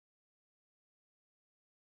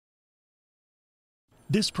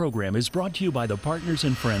This program is brought to you by the partners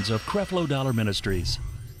and friends of Creflo Dollar Ministries.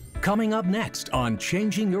 Coming up next on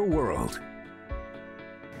Changing Your World.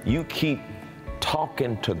 You keep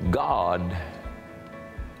talking to God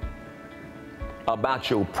about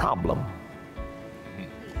your problem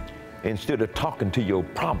instead of talking to your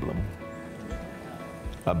problem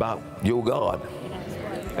about your God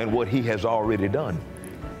and what He has already done.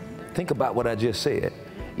 Think about what I just said.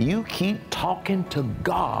 You keep talking to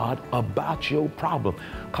God about your problem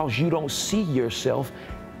because you don't see yourself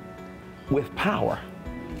with power.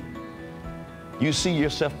 You see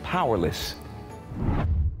yourself powerless.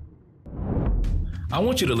 I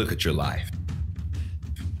want you to look at your life,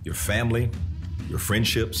 your family, your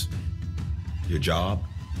friendships, your job,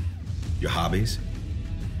 your hobbies,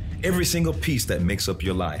 every single piece that makes up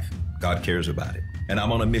your life. God cares about it. And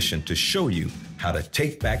I'm on a mission to show you how to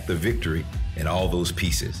take back the victory in all those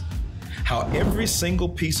pieces. How every single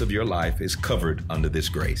piece of your life is covered under this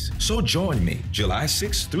grace. So join me July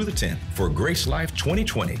 6th through the 10th for Grace Life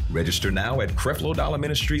 2020. Register now at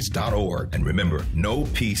CrefloDollarMinistries.org. And remember, no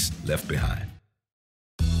piece left behind.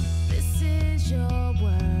 This is your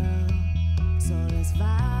world, so let's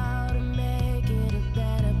vow to make it a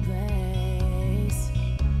better place.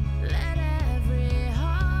 Let every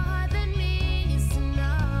heart that needs to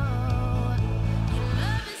know your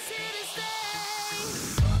love is here to stay.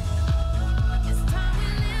 It's time we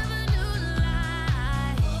live a new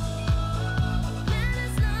life. Let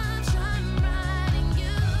His love shine bright in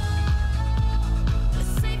you. We're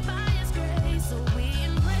saved by His grace, so we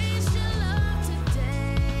embrace your love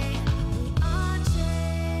today. We are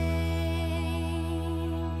changed.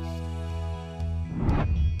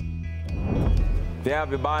 If you have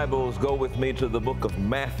your Bibles, go with me to the book of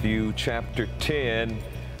Matthew, chapter 10.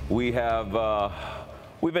 We've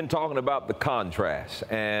been talking about the contrast,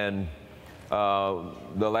 and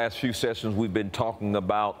the last few sessions we've been talking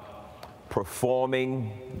about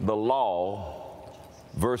performing the law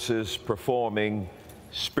versus performing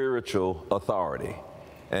spiritual authority.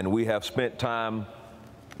 And we have spent time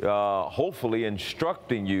hopefully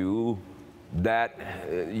instructing you that,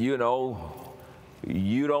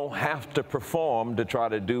 you don't have to perform to try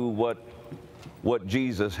to do what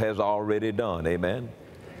Jesus has already done. Amen.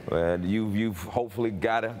 And you've hopefully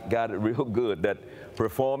got it real good that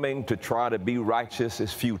performing to try to be righteous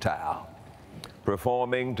is futile.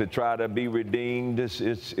 Performing to try to be redeemed it's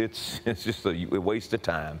just a waste of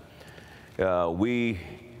time. We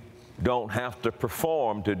don't have to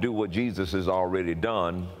perform to do what Jesus has already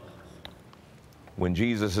done. When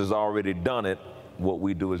Jesus has already done it, what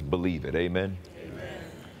we do is believe it. Amen.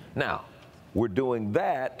 Now, we're doing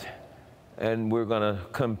that, and we're going to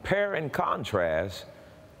compare and contrast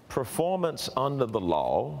performance under the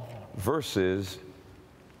law versus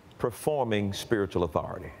performing spiritual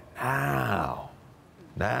authority. Now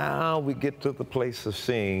we get to the place of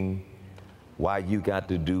seeing why you got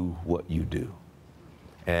to do what you do.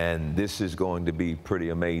 And this is going to be pretty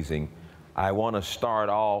amazing. I want to start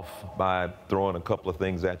off by throwing a couple of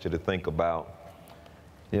things at you to think about.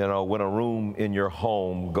 When a room in your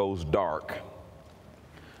home goes dark,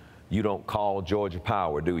 you don't call Georgia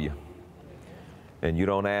Power, do you? And you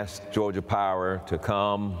don't ask Georgia Power to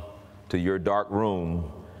come to your dark room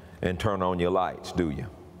and turn on your lights, do you?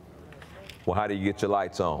 Well, how do you get your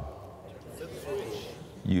lights on?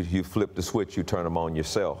 You flip the switch, you turn them on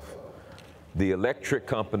yourself. The electric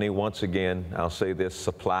company, once again, I'll say this,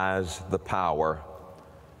 supplies the power,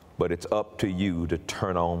 but it's up to you to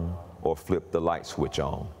turn on or flip the light switch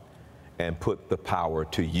on and put the power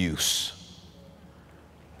to use.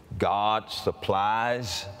 God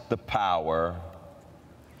supplies the power.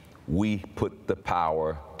 We put the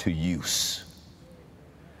power to use.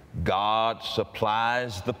 God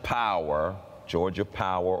supplies the power, Georgia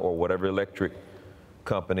Power or whatever electric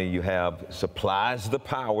company you have supplies the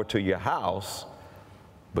power to your house,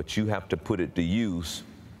 but you have to put it to use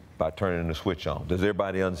by turning the switch on. Does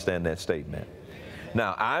everybody understand that statement?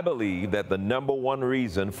 Now, I believe that the number one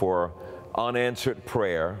reason for unanswered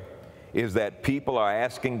prayer is that people are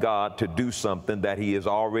asking God to do something that He has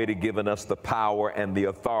already given us the power and the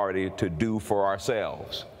authority to do for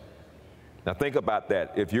ourselves. Now, think about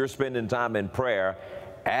that. If you're spending time in prayer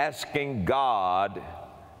asking God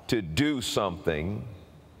to do something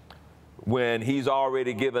when He's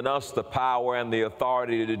already given us the power and the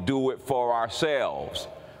authority to do it for ourselves.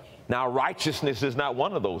 Now, righteousness is not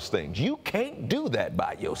one of those things. You can't do that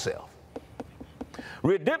by yourself.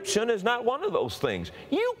 Redemption is not one of those things.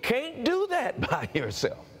 You can't do that by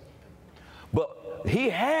yourself. But He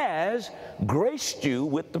has graced you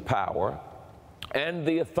with the power and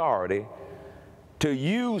the authority to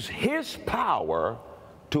use His power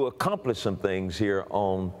to accomplish some things here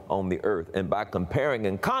on the earth. And by comparing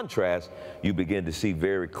and contrast, you begin to see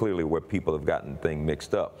very clearly where people have gotten things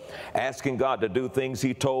mixed up. Asking God to do things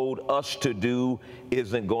he told us to do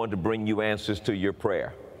isn't going to bring you answers to your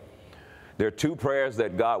prayer. There are two prayers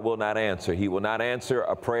that God will not answer. He will not answer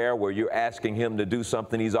a prayer where you're asking him to do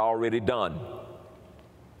something he's already done.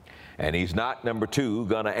 And he's not, number two,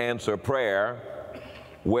 going to answer a prayer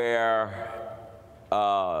where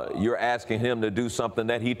you're asking him to do something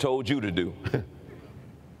that he told you to do.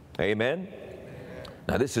 Amen?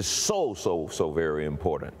 Now, this is so very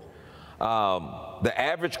important. The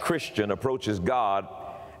average Christian approaches God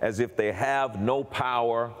as if they have no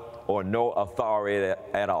power or no authority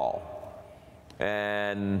at all.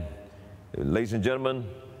 And ladies and gentlemen,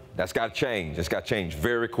 that's got to change. It's got to change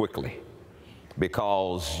very quickly,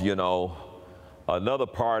 because, you know, another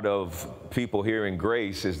part of people hearing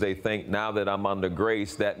grace is they think now that I'm under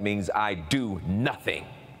grace, that means I do nothing.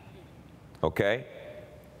 Okay?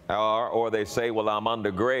 Or they say, well, I'm under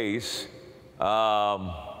grace,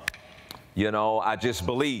 you know, I just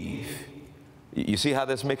believe. You see how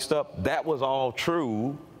that's mixed up? That was all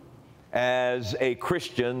true as a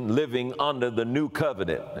Christian living under the new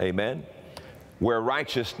covenant, amen, where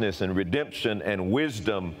righteousness and redemption and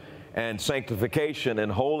wisdom and sanctification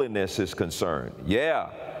and holiness is concerned. Yeah,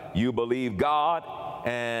 you believe God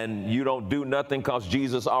and you don't do nothing because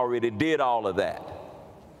Jesus already did all of that.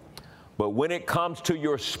 But when it comes to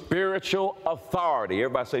your spiritual authority,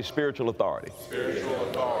 everybody say spiritual authority. Spiritual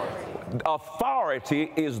authority.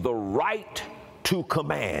 Authority is the right to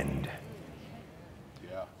command.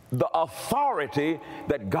 The authority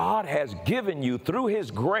that God has given you through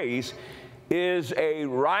his grace is a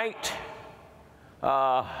right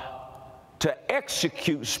to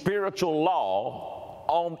execute spiritual law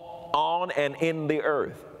on and in the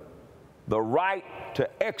earth. The right to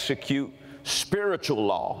execute spiritual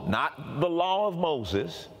law, not the law of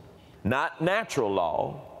Moses, not natural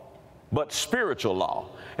law, but spiritual law.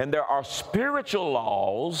 And there are spiritual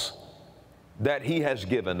laws that he has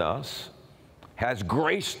given us, has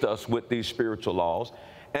graced us with these spiritual laws,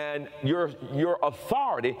 and your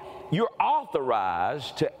authority, you're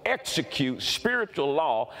authorized to execute spiritual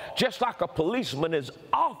law just like a policeman is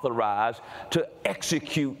authorized to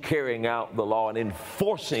execute carrying out the law and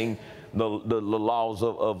enforcing the laws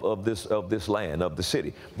of this land, of the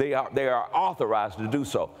city. They are authorized to do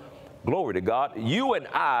so. Glory to God. You and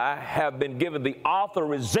I have been given the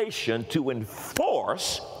authorization to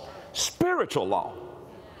enforce spiritual law.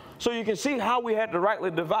 So you can see how we had to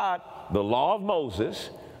rightly divide the law of Moses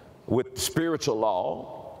with spiritual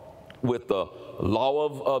law, with the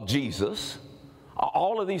law of Jesus.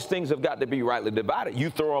 All of these things have got to be rightly divided.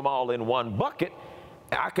 You throw them all in one bucket,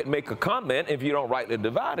 I could make a comment. If you don't rightly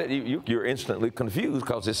divide it, you're instantly confused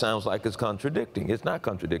because it sounds like it's contradicting. It's not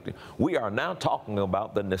contradicting. We are now talking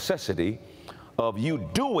about the necessity of you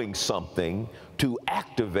doing something to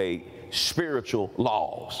activate spiritual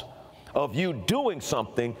laws, of you doing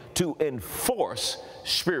something to enforce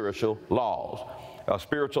spiritual laws. A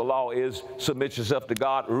spiritual law is submit yourself to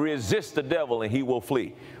God, resist the devil, and he will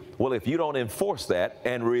flee. Well, if you don't enforce that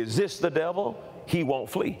and resist the devil, he won't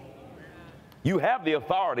flee. You have the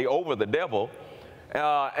authority over the devil,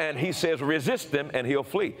 and he says resist him and he'll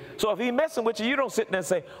flee. So if he's messing with you, you don't sit there and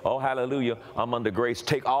say, oh, hallelujah, I'm under grace.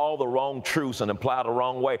 Take all the wrong truths and apply the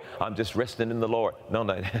wrong way. I'm just resting in the Lord. No,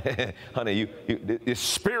 no, honey, it's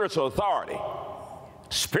spiritual authority.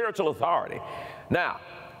 Spiritual authority. Now,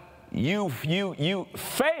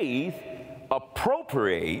 faith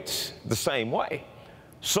appropriates the same way.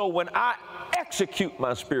 So when I execute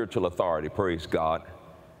my spiritual authority, praise God,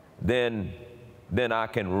 then I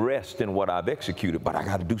can rest in what I've executed, but I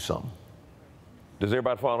got to do something. Does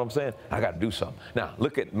everybody follow what I'm saying? I got to do something. Now,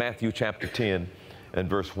 look at Matthew chapter 10 and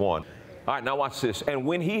verse 1. All right, now watch this. And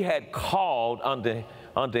when he had called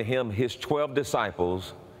unto him his 12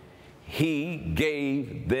 disciples, he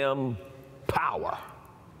gave them power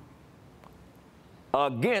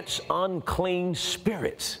against unclean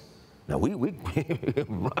spirits. Now, we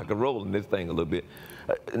rock and roll in this thing a little bit.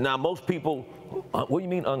 Now, most people, what do you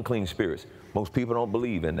mean unclean spirits? Most people don't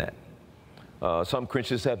believe in that. Some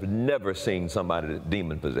Christians have never seen somebody that's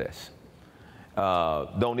demon possessed.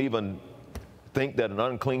 Don't even think that an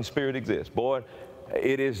unclean spirit exists. Boy,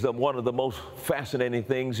 it is one of the most fascinating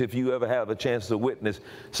things if you ever have a chance to witness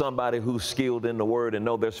somebody who's skilled in the word and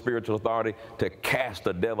know their spiritual authority to cast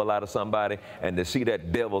a devil out of somebody and to see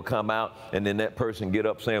that devil come out and then that person get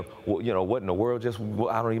up saying, well, you know, what in the world just,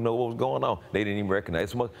 I don't even know what was going on. They didn't even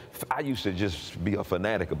recognize it. I used to just be a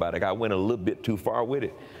fanatic about it. I went a little bit too far with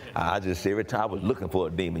it. I just, every time I was looking for a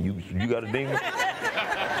demon, you got a demon?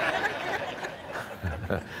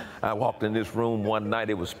 I walked in this room one night.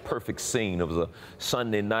 It was a perfect scene. It was a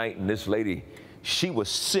Sunday night, and this lady, she was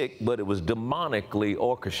sick, but it was demonically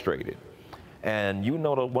orchestrated. And you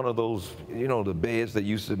know, one of those, you know, the beds that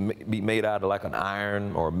used to be made out of like an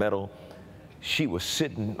iron or metal. She was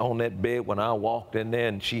sitting on that bed when I walked in there,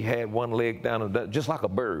 and she had one leg down, just like a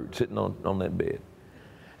bird sitting on that bed.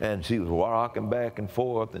 And she was rocking back and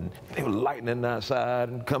forth, and they were lightning outside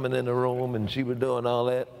and coming in the room, and she was doing all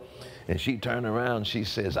that. And she turned around and she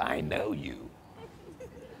says, "I know you."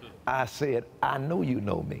 I said, "I know you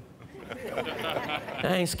know me.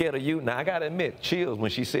 I ain't scared of you." Now, I gotta admit, chills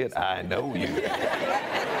when she said, "I know you."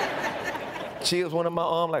 Chills went in my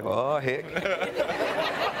arm like, oh, heck.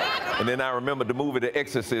 And then I remember the movie The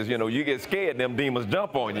Exorcist, you know, you get scared, them demons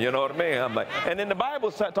jump on you, you know what I mean? I'm like, and then the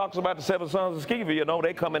Bible talks about the 7 sons of Sceva, you know,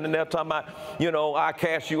 they come in there talking about, you know, "I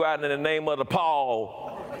cast you out in the name of the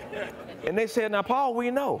Paul." And they said, "Now, Paul, we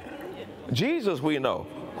know. Jesus, we know.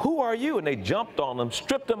 Who are you?" And they jumped on them,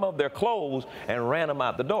 stripped them of their clothes, and ran them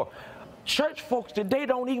out the door. Church folks today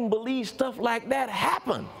don't even believe stuff like that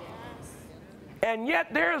happened. And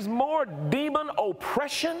yet there's more demon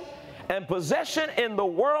oppression and possession in the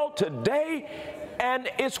world today, and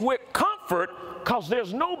it's with comfort because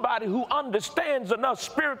there's nobody who understands enough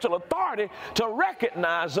spiritual authority to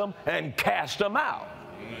recognize them and cast them out.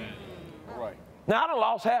 Right. Now, I done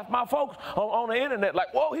lost half my folks on the internet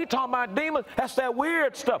like, whoa, he talking about demons. That's that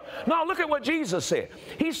weird stuff. No, look at what Jesus said.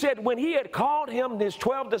 He said when he had called him his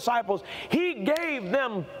 12 disciples, he gave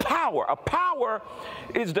them power. A power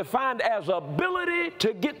is defined as ability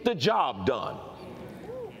to get the job done.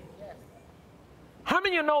 How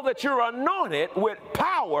many of you know that you're anointed with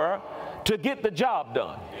power to get the job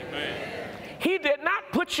done? Amen. He did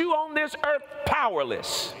not put you on this earth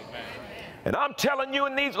powerless. Amen. And I'm telling you,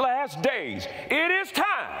 in these last days, it is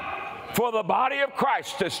time for the body of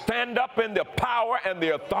Christ to stand up in the power and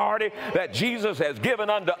the authority that Jesus has given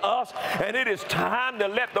unto us. And it is time to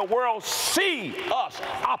let the world see us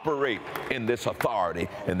operate in this authority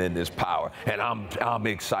and in this power. And I'm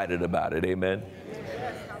excited about it. Amen.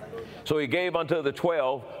 So he gave unto the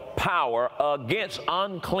 12 power against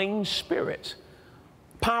unclean spirits.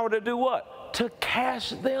 Power to do what? To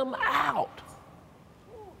cast them out.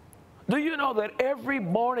 Do you know that every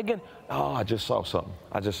born again, oh, I just saw something.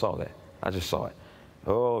 I just saw that. I just saw it.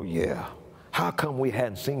 Oh, yeah. How come we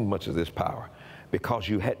hadn't seen much of this power? Because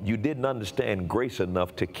you didn't understand grace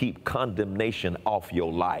enough to keep condemnation off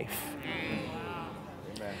your life.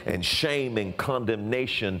 And shame and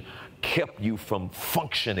condemnation kept you from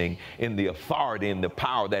functioning in the authority and the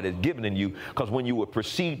power that is given in you. Because when you would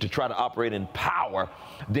proceed to try to operate in power,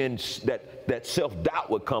 then that self-doubt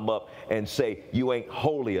would come up and say, you ain't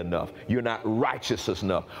holy enough. You're not righteous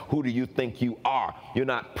enough. Who do you think you are? You're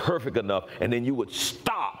not perfect enough. And then you would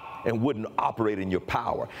stop and wouldn't operate in your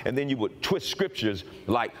power. And then you would twist scriptures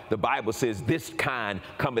like the Bible says, this kind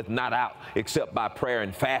cometh not out except by prayer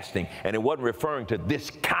and fasting. And it wasn't referring to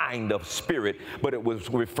this kind of spirit, but it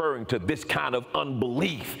was referring to this kind of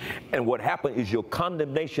unbelief. And what happened is your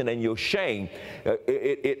condemnation and your shame,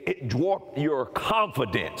 it dwarfed your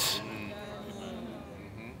confidence.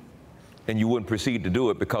 And you wouldn't proceed to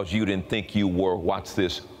do it because you didn't think you were, watch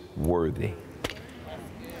this, worthy.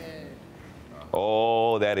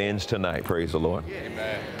 Oh, that ends tonight. Praise the Lord.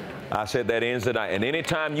 Amen. I said that ends tonight. And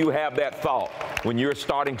anytime you have that thought, when you're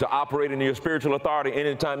starting to operate in your spiritual authority,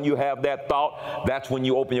 anytime you have that thought, that's when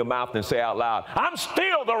you open your mouth and say out loud, I'm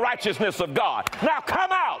still the righteousness of God. Now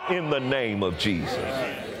come out in the name of Jesus.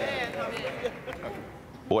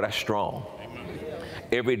 Boy, that's strong.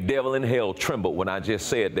 Every devil in hell trembled when I just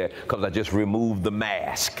said that because I just removed the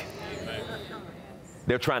mask.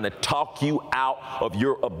 They're trying to talk you out of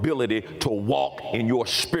your ability to walk in your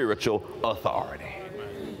spiritual authority.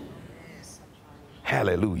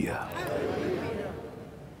 Hallelujah.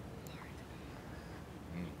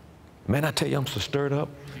 Man, I tell you, I'm so stirred up.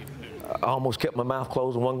 I almost kept my mouth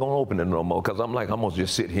closed and wasn't going to open it no more because I'm like, I'm going to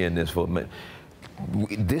just sit here in this for a minute.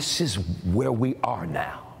 This is where we are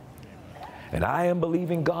now. And I am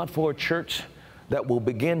believing God for a church that will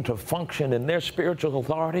begin to function in their spiritual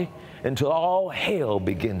authority until all hell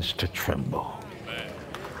begins to tremble. Amen.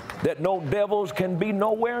 That no devils can be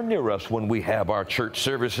nowhere near us when we have our church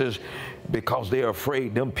services because they're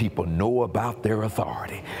afraid them people know about their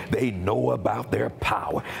authority. They know about their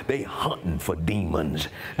power. They hunting for demons.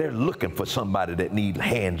 They're looking for somebody that needs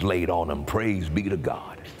hands laid on them. Praise be to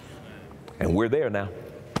God. And we're there now.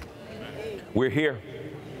 We're here.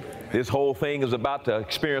 This whole thing is about to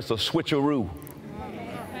experience a switcheroo.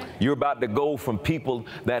 You're about to go from people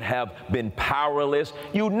that have been powerless.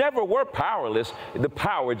 You never were powerless. The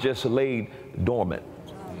power just laid dormant.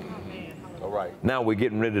 right. Now we're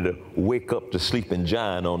getting ready to wake up the sleeping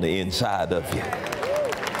giant on the inside of you.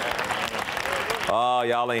 Oh,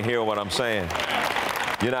 y'all ain't hearing what I'm saying.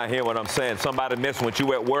 You're not hearing what I'm saying. Somebody messing with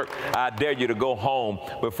you at work. I dare you to go home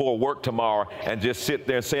before work tomorrow and just sit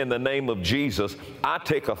there and say, in the name of Jesus, I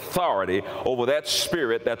take authority over that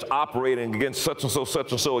spirit that's operating against such and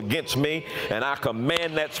so against me, and I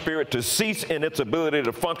command that spirit to cease in its ability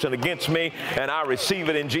to function against me, and I receive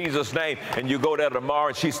it in Jesus' name. And you go there tomorrow,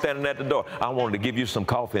 and she's standing at the door. I wanted to give you some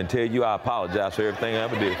coffee and tell you I apologize for everything I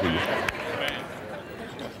ever did for you.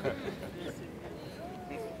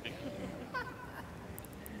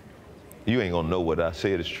 You ain't gonna know what I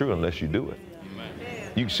said is true unless you do it.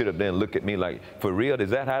 Amen. You can sit up there and look at me like, for real,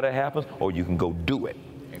 is that how that happens? Or you can go do it.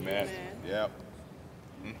 Amen. Yep.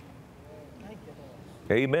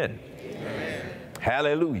 Amen. Amen.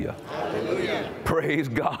 Hallelujah. Hallelujah. Praise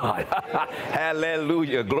God.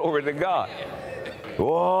 Hallelujah. Glory to God.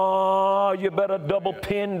 Oh, you better double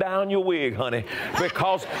pin down your wig, honey,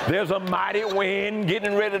 because there's a mighty wind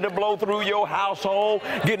getting ready to blow through your household,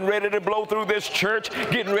 getting ready to blow through this church,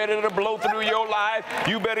 getting ready to blow through your life.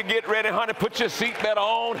 You better get ready, honey. Put your seatbelt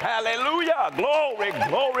on. Hallelujah. Glory,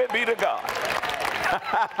 glory be to God.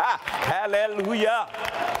 Hallelujah.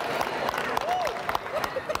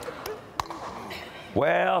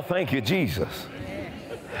 Well, thank you, Jesus.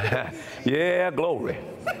 Yeah, glory.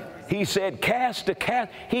 He said, cast.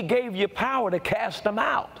 He gave you power to cast them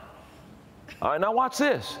out. All right, now watch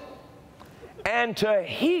this. And to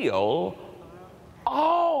heal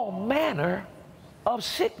all manner of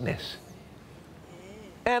sickness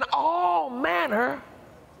and all manner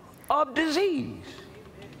of disease.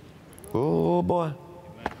 Oh, boy.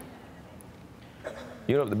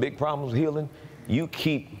 You know what the big problem with healing? You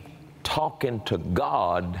keep talking to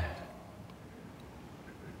God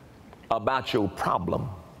about your problem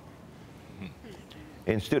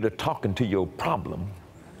instead of talking to your problem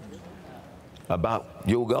about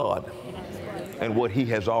your God and what he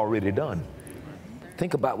has already done.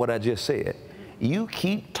 Think about what I just said. You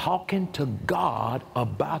keep talking to God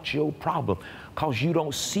about your problem because you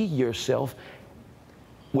don't see yourself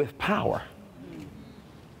with power.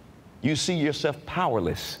 You see yourself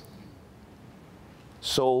powerless.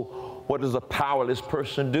 So what does a powerless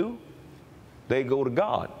person do? They go to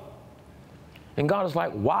God. And God is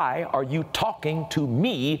like, why are you talking to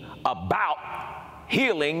me about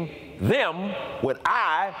healing them when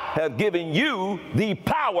I have given you the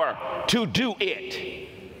power to do it?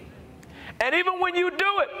 And even when you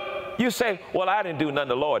do it, you say, well, I didn't do nothing,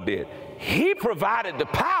 the Lord did. He provided the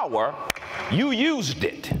power, you used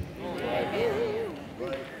it.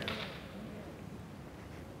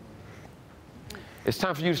 It's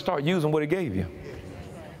time for you to start using what he gave you.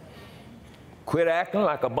 Quit acting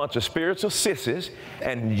like a bunch of spiritual sissies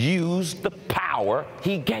and use the power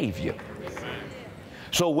he gave you.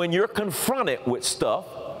 So when you're confronted with stuff,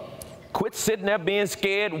 quit sitting there being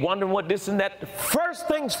scared, wondering what this and that. First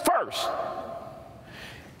things first,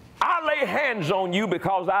 I lay hands on you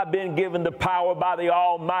because I've been given the power by the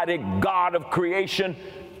Almighty God of creation.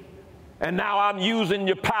 And now I'm using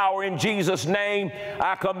your power in Jesus' name.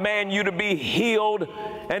 I command you to be healed.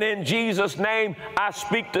 And in Jesus' name, I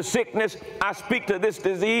speak to sickness. I speak to this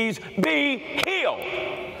disease. Be healed.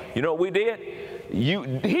 You know what we did?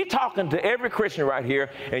 He talking to every Christian right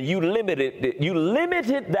here, and you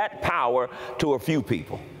limited that power to a few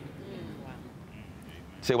people.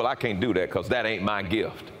 Say, well, I can't do that because that ain't my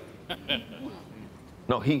gift.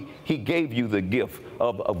 No, he gave you the gift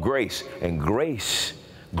of grace. And grace,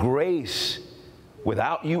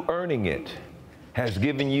 without you earning it, has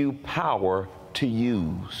given you power to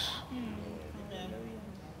use.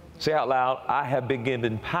 Say out loud, I have been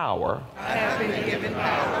given power,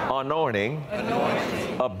 anointing,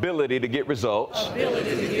 ability to get results,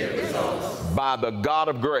 by the God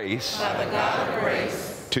of grace,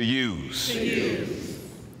 to use.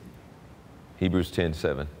 Hebrews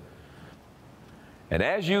 10:7. And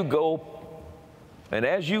as you go,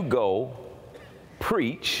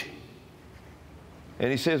 preach.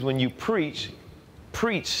 And he says, when you preach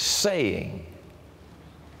saying.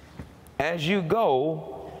 As you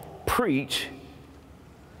go, preach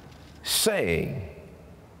saying.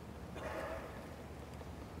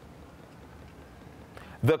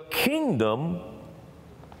 The kingdom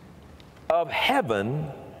of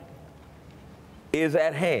heaven is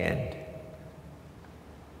at hand.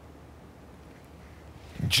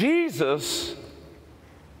 Jesus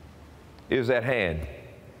is at hand.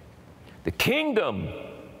 The kingdom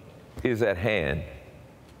is at hand.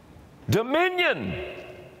 Dominion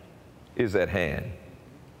is at hand.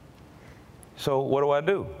 So what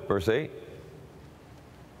do? Verse 8.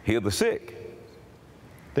 Heal the sick.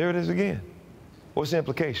 There it is again. What's the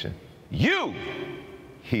implication? You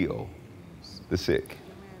heal the sick.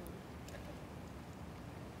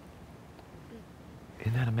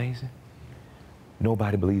 Isn't that amazing?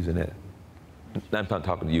 Nobody believes in that. I'm not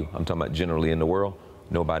talking to you. I'm talking about generally in the world.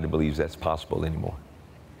 Nobody believes that's possible anymore.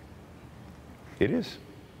 It is.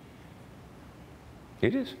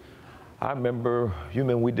 It is. I remember, you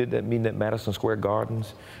remember we did that meeting at Madison Square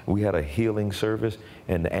Gardens? We had a healing service,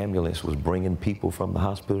 and the ambulance was bringing people from the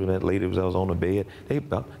hospital. That lady was on the bed.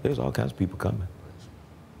 There's all kinds of people coming.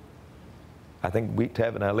 I think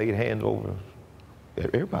Tav and I laid hands over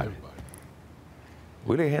everybody.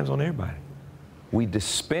 We laid hands on everybody. We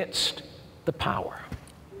dispensed the power.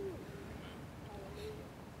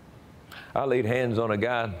 I laid hands on a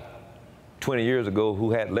guy 20 years ago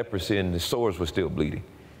who had leprosy and his sores were still bleeding.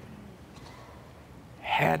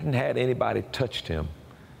 Hadn't had anybody touched him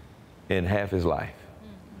in half his life.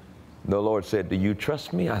 The Lord said, "Do you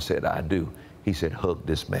trust me?" I said, "I do." He said, "Hug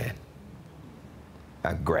this man."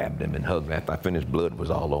 I grabbed him and hugged him. After I finished, blood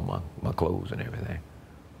was all on my clothes and everything.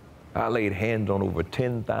 I laid hands on over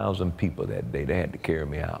 10,000 people that day. They had to carry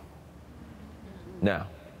me out. Now,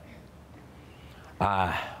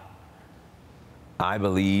 I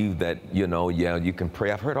believe that, yeah, you can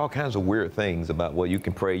pray. I've heard all kinds of weird things about, well, you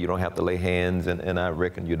can pray, you don't have to lay hands, and I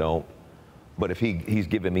reckon you don't. But if he's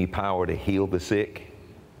given me power to heal the sick,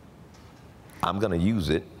 I'm going to use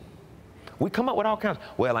it. We come up with all kinds.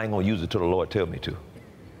 Well, I ain't going to use it till the Lord tells me to.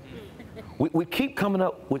 We keep coming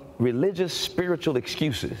up with religious, spiritual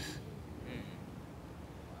excuses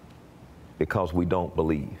because we don't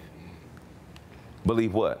believe.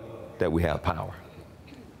 Believe what? That we have power.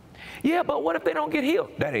 Yeah, but what if they don't get healed?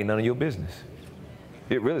 That ain't none of your business.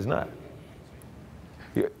 It really is not.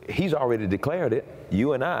 He's already declared it.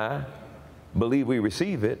 You and I believe we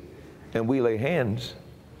receive it, and we lay hands,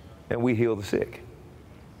 and we heal the sick.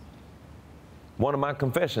 One of my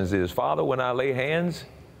confessions is, Father, when I lay hands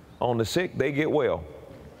on the sick, they get well.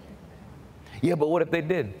 Yeah, but what if they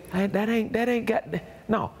did? That ain't got,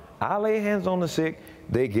 no. I lay hands on the sick,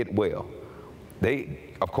 they get well.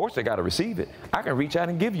 Of course, they got to receive it. I can reach out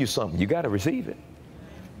and give you something. You got to receive it.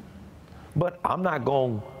 But I'm not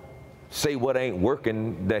going to say what ain't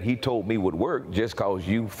working that he told me would work just because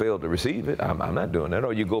you failed to receive it. I'm not doing that.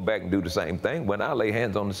 Or you go back and do the same thing. When I lay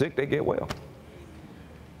hands on the sick, they get well.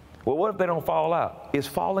 Well, what if they don't fall out? Is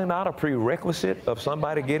falling out a prerequisite of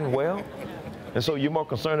somebody getting well? And so you're more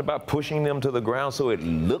concerned about pushing them to the ground so it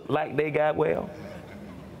looked like they got well?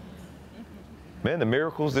 Man, the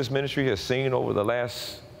miracles this ministry has seen over the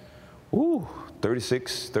last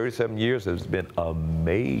 36, 37 years has been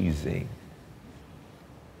amazing.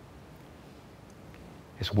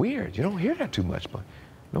 It's weird. You don't hear that too much, but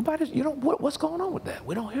what's going on with that?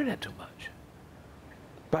 We don't hear that too much.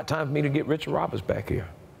 About time for me to get Richard Roberts back here.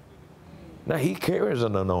 Now, he carries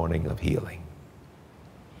an anointing of healing.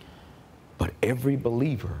 But every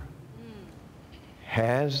believer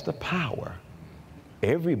has the power.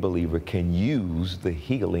 Every believer can use the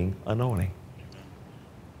healing anointing.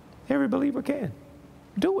 Every believer can.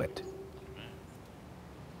 Do it.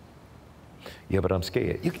 Yeah, but I'm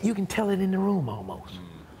scared. You can tell it in the room almost.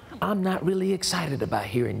 I'm not really excited about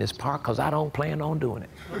hearing this part because I don't plan on doing it.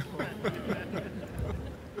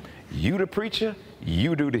 You the preacher,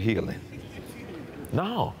 you do the healing.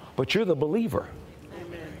 No, but you're the believer.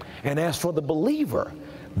 And as for the believer,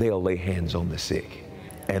 they'll lay hands on the sick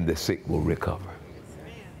and the sick will recover.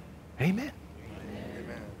 Amen.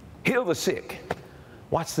 Heal the sick.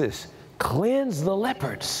 Watch this. Cleanse the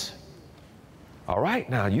lepers. All right,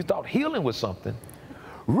 now you thought healing was something.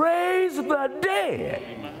 Raise the dead.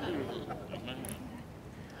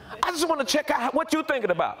 I just want to check out what you're thinking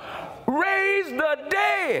about. Raise the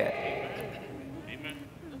dead.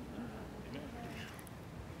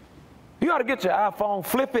 You ought to get your iPhone,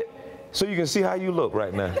 flip it, so you can see how you look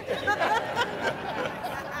right now.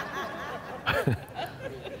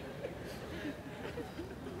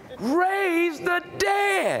 Raise the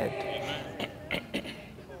dead.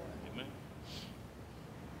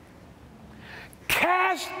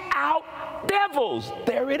 Cast out devils.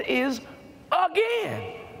 There it is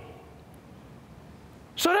again.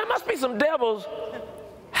 So there must be some devils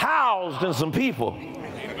housed in some people.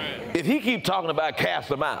 Amen. If he keep talking about cast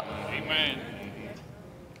them out. Amen.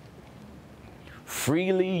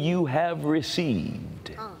 Freely you have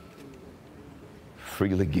received.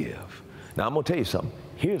 Freely give. Now I'm going to tell you something.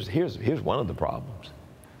 Here's one of the problems,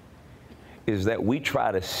 is that we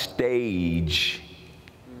try to stage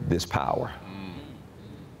this power.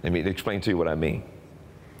 Let me explain to you what I mean.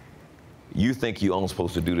 You think you're only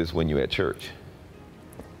supposed to do this when you're at church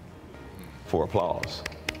for applause.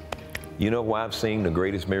 You know why I've seen the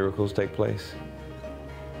greatest miracles take place?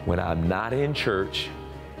 when I'm not in church,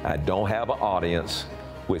 I don't have an audience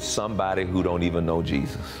with somebody who don't even know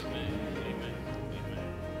Jesus.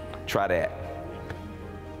 Try that.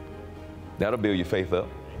 That'll build your faith up.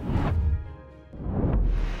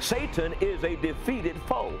 Satan is a defeated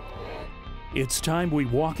foe. It's time we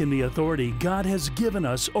walk in the authority God has given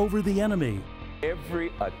us over the enemy.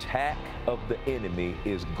 Every attack of the enemy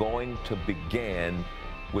is going to begin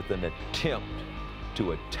with an attempt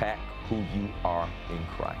to attack who you are in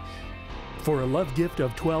Christ. For a love gift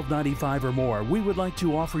of $12.95 or more, we would like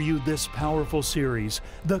to offer you this powerful series,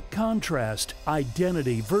 The Contrast,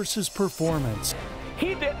 Identity versus Performance.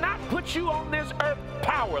 He did not put you on this earth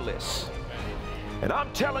powerless. And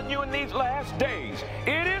I'm telling you, in these last days,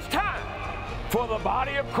 it is time for the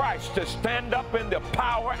body of Christ to stand up in the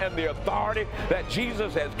power and the authority that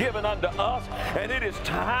Jesus has given unto us. And it is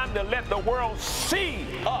time to let the world see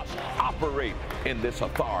us operate in this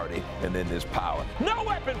authority and in this power. No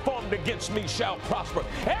weapon formed against me shall prosper.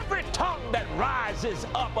 Every tongue that rises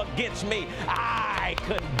up against me, I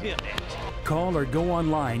condemn it. Call or go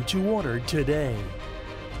online to order today.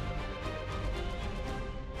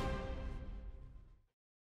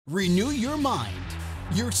 Renew your mind,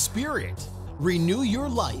 your spirit, renew your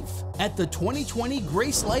life at the 2020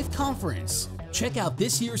 Grace Life Conference. Check out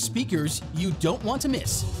this year's speakers you don't want to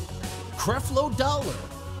miss. Creflo Dollar.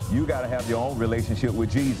 You got to have your own relationship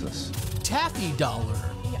with Jesus. Taffy Dollar.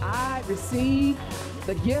 I receive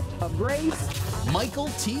the gift of grace. Michael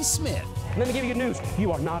T. Smith. Let me give you good news.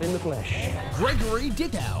 You are not in the flesh. Gregory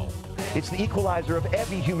Dickow. It's the equalizer of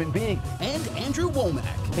every human being. And Andrew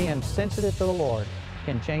Womack. Being sensitive to the Lord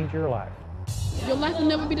can change your life. Your life will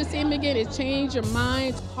never be the same again. It's changed your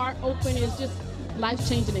mind, heart open. It's just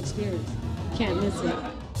life-changing experience. Can't miss it.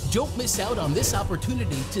 Don't miss out on this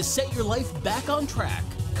opportunity to set your life back on track.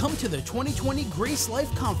 Come to the 2020 Grace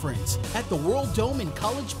Life Conference at the World Dome in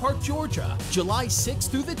College Park, Georgia, July 6th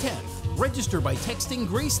through the 10th. Register by texting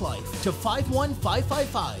Grace Life to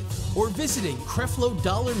 51555 or visiting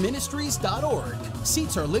CrefloDollarMinistries.org.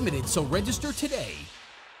 Seats are limited, so register today.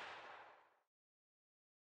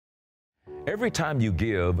 Every time you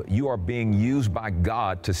give, you are being used by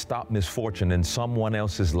God to stop misfortune in someone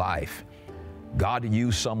else's life. God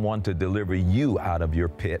used someone to deliver you out of your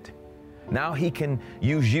pit. Now He can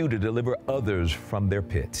use you to deliver others from their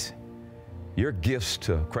pits. Your gifts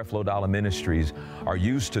to Creflo Dollar Ministries are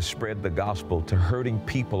used to spread the gospel to hurting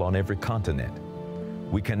people on every continent.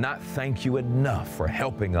 We cannot thank you enough for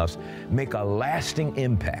helping us make a lasting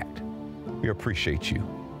impact. We appreciate you,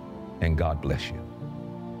 and God bless you.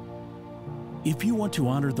 If you want to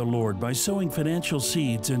honor the Lord by sowing financial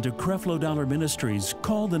seeds into Creflo Dollar Ministries,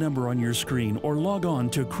 call the number on your screen or log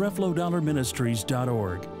on to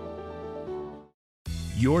CrefloDollarMinistries.org.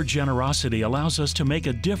 Your generosity allows us to make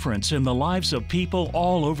a difference in the lives of people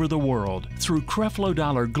all over the world. Through Creflo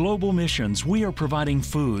Dollar Global Missions, we are providing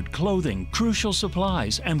food, clothing, crucial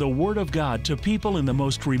supplies, and the Word of God to people in the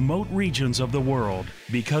most remote regions of the world.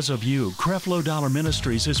 Because of you, Creflo Dollar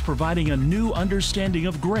Ministries is providing a new understanding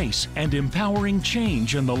of grace and empowering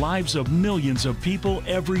change in the lives of millions of people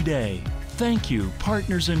every day. Thank you,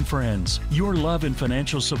 partners and friends. Your love and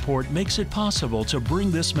financial support makes it possible to bring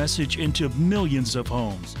this message into millions of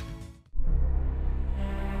homes.